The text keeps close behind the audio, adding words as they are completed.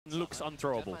looks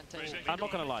unthrowable. I'm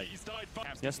not gonna lie.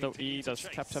 Yes, no, E does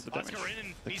Caps have the damage.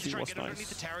 The Q was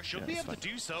nice.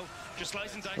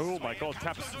 Oh my god,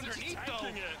 Caps.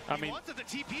 I mean,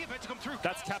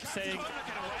 that's Caps saying,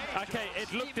 okay,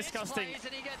 it looked disgusting,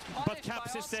 but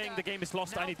Caps is saying the game is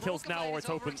lost, I need kills now or it's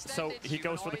open. So he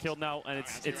goes for the kill now and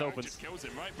it's open.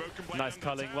 Nice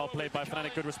culling, well played by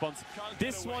Fnatic, good response.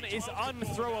 This one is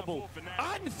unthrowable.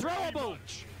 Unthrowable!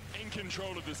 In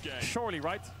control of this game. Surely,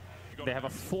 right? They have a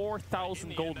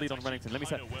 4,000 gold lead on Renekton. Let me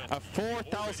say, a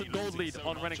 4,000 gold lead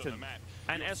on Renekton.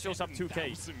 And Ezreal's up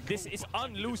 2k. This is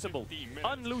unlosable.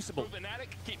 Unlosable.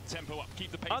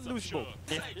 Unlosable.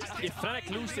 If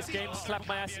Fnatic lose this game, slap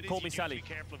my ass and call me Sally.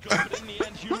 But in the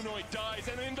end, Humanoid dies,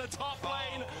 and in the top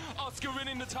lane, Oscar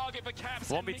winning the target for Caps.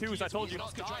 1v2s, I told you.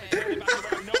 Oscar trying to turn it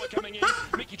back around, Noah coming in.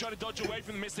 Mickey trying to dodge away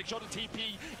from the Mystic, shot a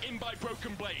TP in by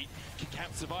Broken Blade. Can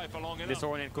Caps survive for long enough?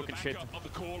 Disorient cooking shit.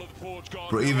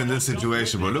 Bro, even this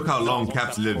situation, bro, look how long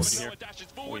Caps lives.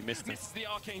 Oh, he missed it.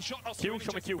 Q,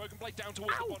 show me Q.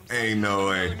 Ain't no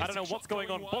way. I don't know what's going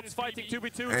on. Bots fighting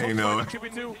 2v2, Ain't no way.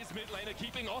 2v2.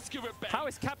 How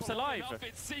is Caps alive?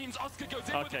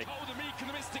 Okay.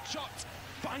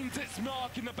 Finds its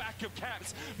mark in the back of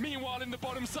Caps. Meanwhile, in the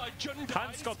bottom side, Jun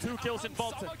Hans got 2 kills in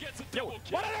bot. Yo,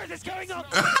 what on earth is going on?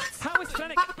 How is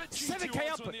Fnatic 7k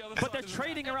up, but they're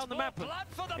trading around the map?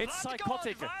 It's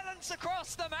psychotic.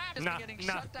 Nah.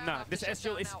 This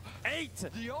Ezreal is 8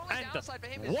 and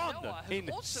 1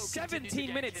 in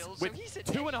 17 minutes with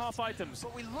 2.5 items.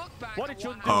 What did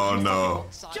Jun do? Oh no.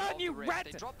 Jun, you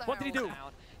rat! What did he do?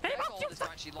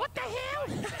 What the hell?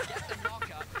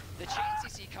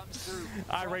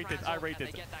 I rate it.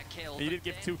 He did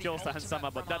give 2 kills to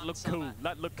Hansama, but that looked cool.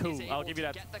 I'll give you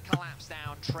that.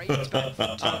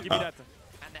 I'll give you that.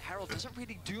 And the Herald doesn't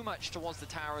really do much towards the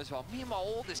tower as well. Meanwhile,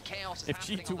 all this chaos is if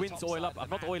G2 wins, oil up. I'm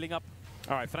not oiling up.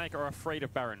 Alright, Fnatic are afraid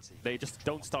of Baron. They just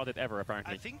don't start it ever,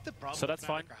 apparently. I think the problem so that's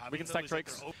fine. We can stack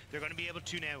Drakes. They're going to be able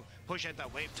to now push out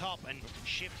that wave top and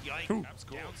shift Yike. Ooh.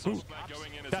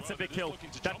 That's a big kill.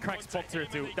 That cracks bot tier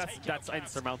 2. That's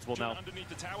insurmountable now.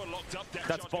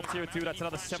 That's bot tier 2. That's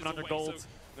another 700 gold.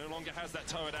 They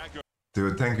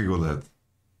were 10k gold ahead.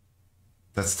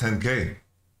 That's 10k.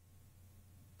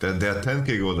 They're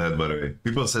 10k gold ahead, by the way.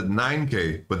 People said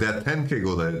 9k, but they're 10k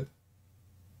gold ahead.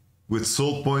 With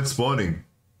soul point spawning.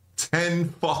 10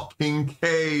 fucking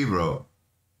K, bro.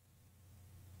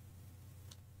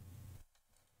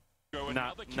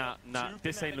 Nah.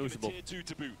 This ain't losable. If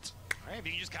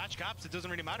you just catch Caps, it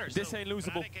doesn't really matter. This ain't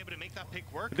losable. Able to make that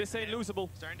pick work. This ain't losable.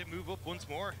 Starting to move up once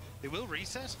more. They will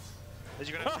reset. As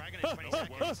you're gonna Dragon in 20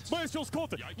 seconds. Maestral's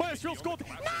caught it! Maestral's caught it!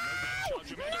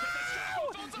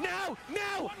 No!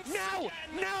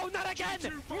 No, not again!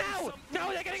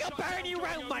 No, they're getting a Baron you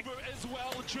round, Mike! No!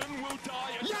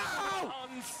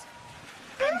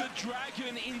 And the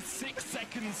Dragon in 6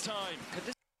 seconds time.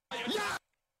 No,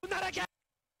 not again!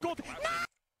 No!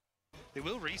 They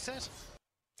will reset.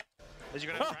 As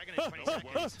you're gonna Dragon in 20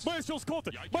 seconds. Maestral's caught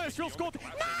it! Maestral's caught it!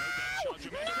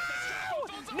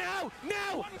 No,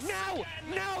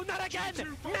 not again!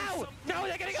 No,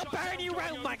 they're getting a Baron you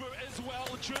round, Mike!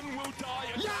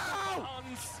 No!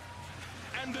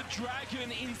 And the Dragon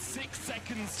in 6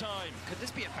 seconds time. Could this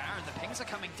be a Baron? The pings are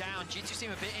coming down. G2 seem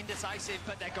a bit indecisive,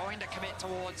 but they're going to commit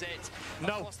towards it.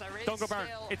 No, don't go Baron.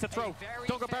 It's a throw.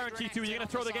 Don't go Baron, G2. You're going to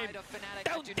throw the game.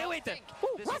 Don't do it.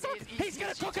 Ooh, what's up? He's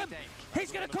going to cook him.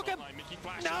 He's going to cook him.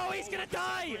 No, he's going to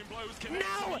die.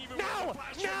 No.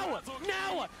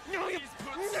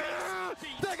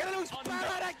 They're going to lose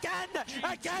Baron again.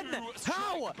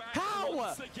 How?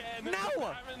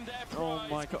 No. Oh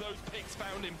my god.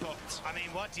 I mean,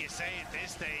 what do you say at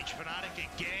this stage? Fnatic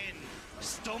again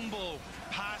stumble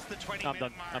past the 20-minute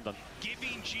mark. I'm done.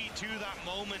 Giving G2 that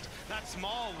moment, that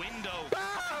small window.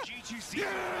 G2 sees it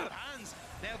in hands.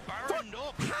 Now burned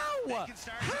up. How?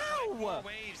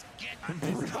 Waves.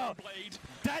 Bro,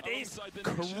 that is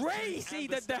crazy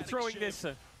that they're throwing this.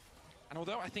 And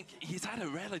although I think he's had a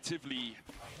relatively...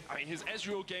 I mean, his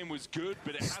Ezreal game was good,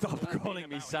 but it Stop calling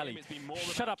me Sally.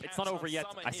 Shut up, it's not over yet.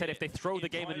 I said if they throw the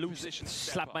game and lose,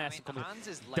 slap my ass and call me.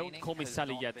 Don't call me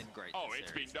Sally yet. Oh,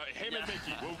 it's been him and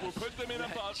Mickey. We'll put them in a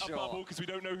bubble because we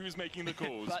don't know who's making the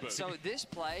calls. But so this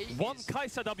play one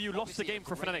Kai'Sa W lost the game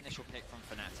for Fnatic. Initial pick from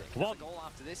Fnatic. One. The goal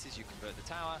after this is you convert the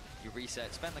tower, you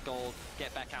reset, spend the gold,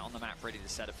 get back out on the map ready to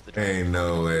set up for the draw. Ain't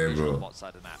no way, bro.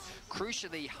 Side of the map.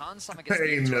 Crucially, Hansama gets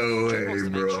Ain't no way,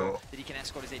 bro. That he can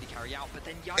escort his AD carry out, but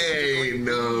then Ain't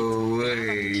no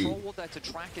way. Control there to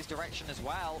track his direction as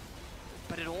well.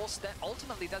 But it all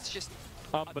ultimately that's just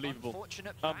unbelievable.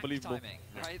 Timing,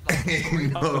 right?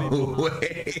 Ain't no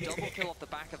way. Double kill off the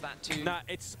back of that too. Nah,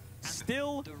 it's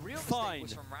Still fine.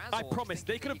 I promise.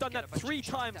 They could have done that 3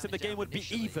 times and the game would be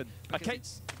even. Okay?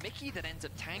 Mickey that ends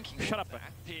up tanking. Shut up.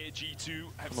 Here,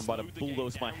 G2 I'm about to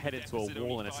bulldoze my head into a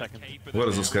wall in a second. What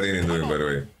is Oscarinin doing, by the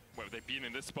way? Well, they've been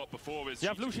in this spot before. You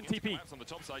have Lucian TP.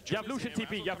 You have Lucian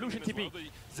TP. You have Lucian TP.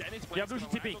 You have Lucian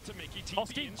TP.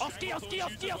 Oski.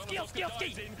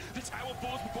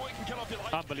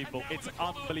 Unbelievable. It's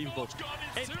unbelievable.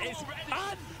 It is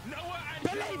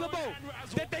unbelievable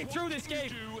that they threw this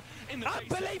game.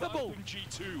 Unbelievable.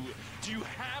 Do you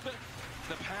have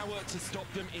the power to stop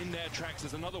them in their tracks?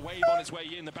 There's another wave on its way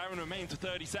in. The Baron remains for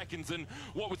 30 seconds, and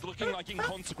what was looking like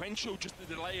inconsequential, just the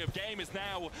delay of game, is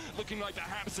now looking like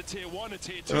perhaps a tier 1, a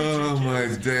tier 2. Oh my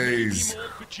days. More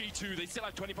for G2. They still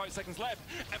have 25 seconds left,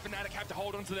 and Fnatic have to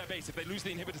hold on to their base. If they lose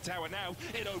the inhibitor tower now,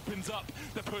 it opens up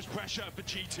the push pressure for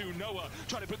G2. Noah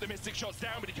trying to put the Mystic shots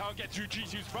down, but he can't get through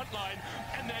G2's front line,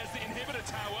 and there's the inhibitor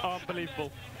tower.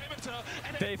 Unbelievable.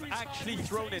 They've actually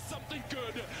thrown it. Something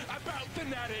good about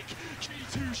Fnatic.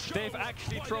 G2 They've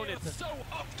actually thrown it. So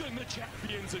often the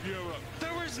champions of Europe.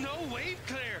 There was no wave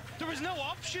clear. There was no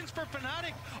options for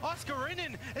Fnatic.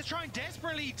 Oscarinin is trying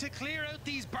desperately to clear out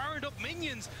these barred up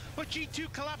minions, but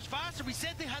G2 collapsed faster. We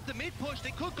said they had the mid push.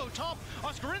 They could go top.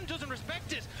 Oscarinin doesn't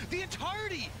respect it. The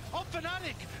entirety of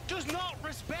Fnatic does not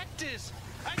respect it.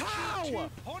 And G2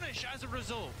 punish as a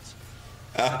result.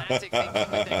 Fnatic thinking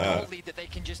with their goal lead that they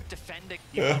can just defend it.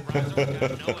 Good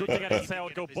thing I didn't say I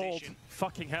would go bold.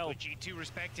 Fucking hell. With G2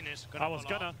 respecting it, I was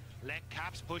gonna. Let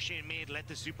Caps push in mid, let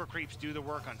the super creeps do the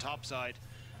work on top side.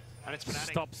 And it's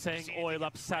Fnatic. Stop saying oil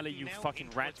up Sally, you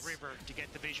fucking rats. River to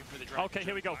get the vision for the okay,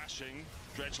 here we go.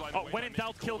 Oh, when in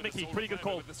doubt, kill Mickey. Pretty good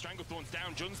call. With the Stranglethorns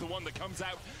down, Jun's the one that comes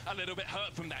out a little bit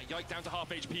hurt from that. Yike down to half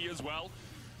HP as well.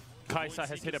 Kai'Sa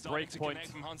has hit a break point.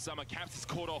 From Hansama. Caps is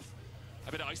caught off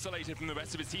a bit isolated from the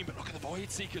rest of his team, but look at the Void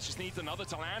Seekers, just needs another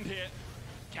to land here.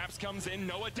 Caps comes in,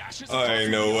 Noah dashes. Ain't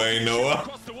no way, Noah.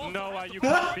 Noah, you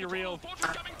can't be real.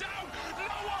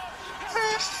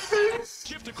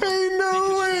 Ain't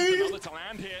no way. Another to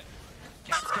land here.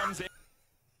 Caps comes in.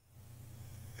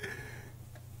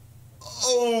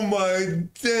 Oh my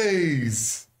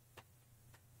days.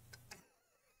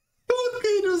 What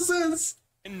made no sense?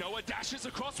 And Noah dashes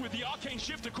across with the arcane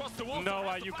shift across the wall.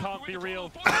 Noah, you can't be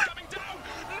real.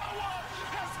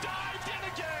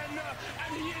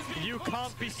 You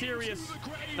can't be serious.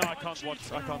 No, I can't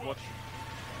watch. I can't watch.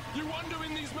 You wonder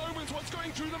in these moments what's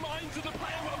going through the minds of the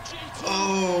player. Well, G2.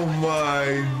 Oh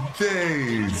my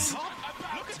days.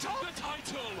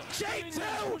 G2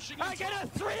 are gonna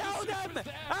 3-0 them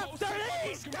after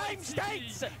these game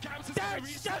states.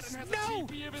 There's just no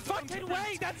fucking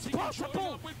way that's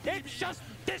possible. It's just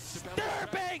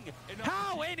disturbing.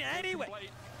 How in any way?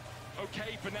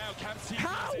 Okay, for now, Caps.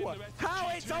 How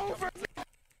it's over?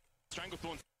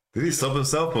 Did he stop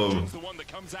himself or? The one that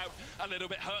comes out a little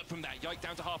bit hurt from that. Yike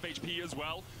down to half HP as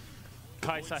well.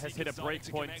 Kai'Sa has hit a break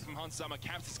point. From Hansama.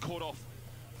 Caps is caught off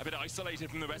a bit isolated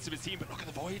from the rest of his team, but look at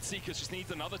the Void Seekers, just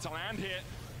needs another to land here.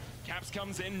 Caps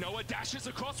comes in, Noah dashes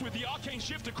across with the arcane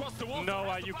shift across the wall.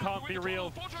 Noah, you can't be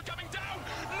real. Coming down.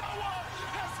 Noah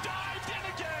has dived in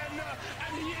again,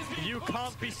 and he is you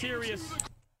can't be serious.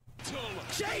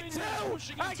 G2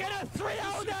 are gonna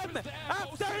 3-0 them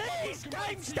after these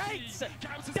game states.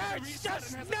 There's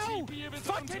just no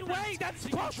fucking way that's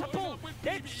possible.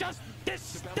 It's just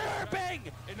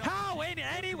disturbing. How in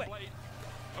any way?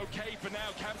 Okay, for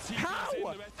now, Caps. How?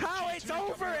 It's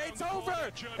over. It's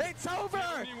over. It's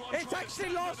over. It's actually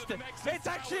lost. It's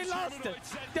actually lost.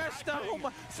 There's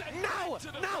no. No.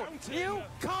 No. You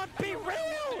can't be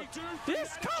real.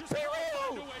 This can't be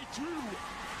real.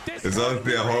 It's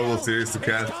honestly a horrible series to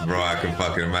cast, bro. I can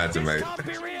fucking imagine, mate. Can't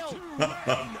be real.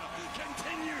 Continues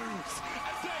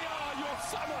as they are your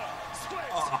summer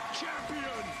split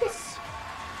champions.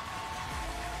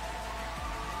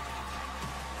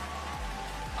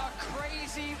 A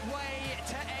crazy way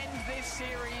to end this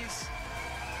series.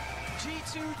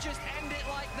 G2 just end it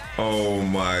like that. Oh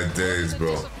my days,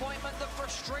 bro. Disappointment, the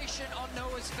frustration on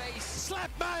Noah's face.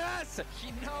 Slap my ass.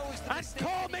 He knows the and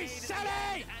call me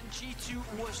Sally. And G2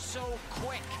 was so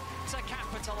quick to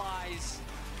capitalize.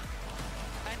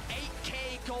 An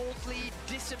 8k gold lead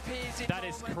disappears in That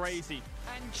is crazy.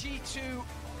 And G2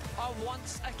 are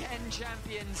once again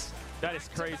champions. That is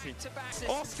crazy.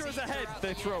 Oscar is ahead,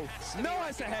 they throw.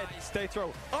 Noah's ahead, they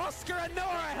throw. Oscar and Noah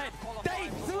are ahead, they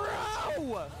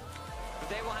throw!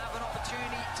 They will have an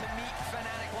opportunity to meet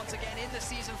Fnatic once again in the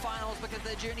season finals because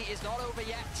their journey is not over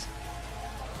yet.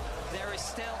 There is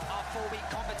still a 4-week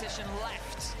competition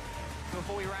left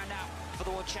before we round out for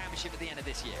the World Championship at the end of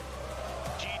this year.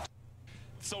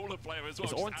 Solar player as well.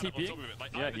 Is Ornn TPing?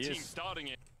 Like yeah, he is. Starting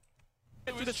it.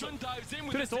 To this Ornn.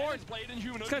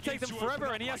 It's going to take them forever,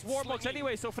 and he has Warmugs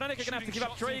anyway, so Fnatic are going to have to give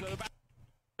up Drake.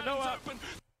 Noah.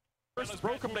 First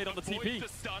Broken Blade on the TP.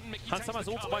 Hansama has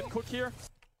ultimate cook here.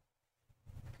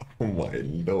 Oh my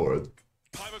lord.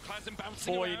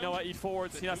 Boy, Noah eat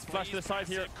forwards. He has to flash to the side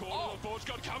here.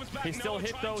 He's still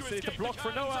hit though, so it's a block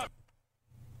for Noah.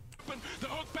 The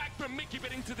hook back from Mickey,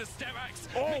 but into the Stevax.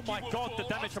 Oh my god, the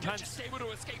damage from Hans.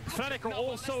 Fnatic are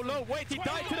all so low. Wait, he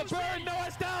died to the burn.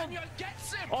 Noah's down.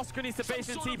 Oscar needs to base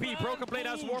in TP. Broken Blade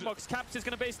has Warmugs. Caps is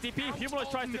going to base TP. Humanoid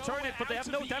tries to turn it, but they have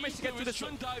no damage to get to this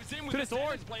Ornn.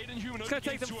 It's going to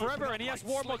take them forever, and he has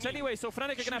Warmugs anyway, so Fnatic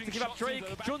are going to have to give up Drake.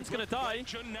 Jun's going to die.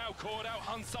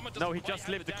 No, he just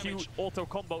lived the Q auto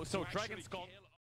combo, so Dragon's gone.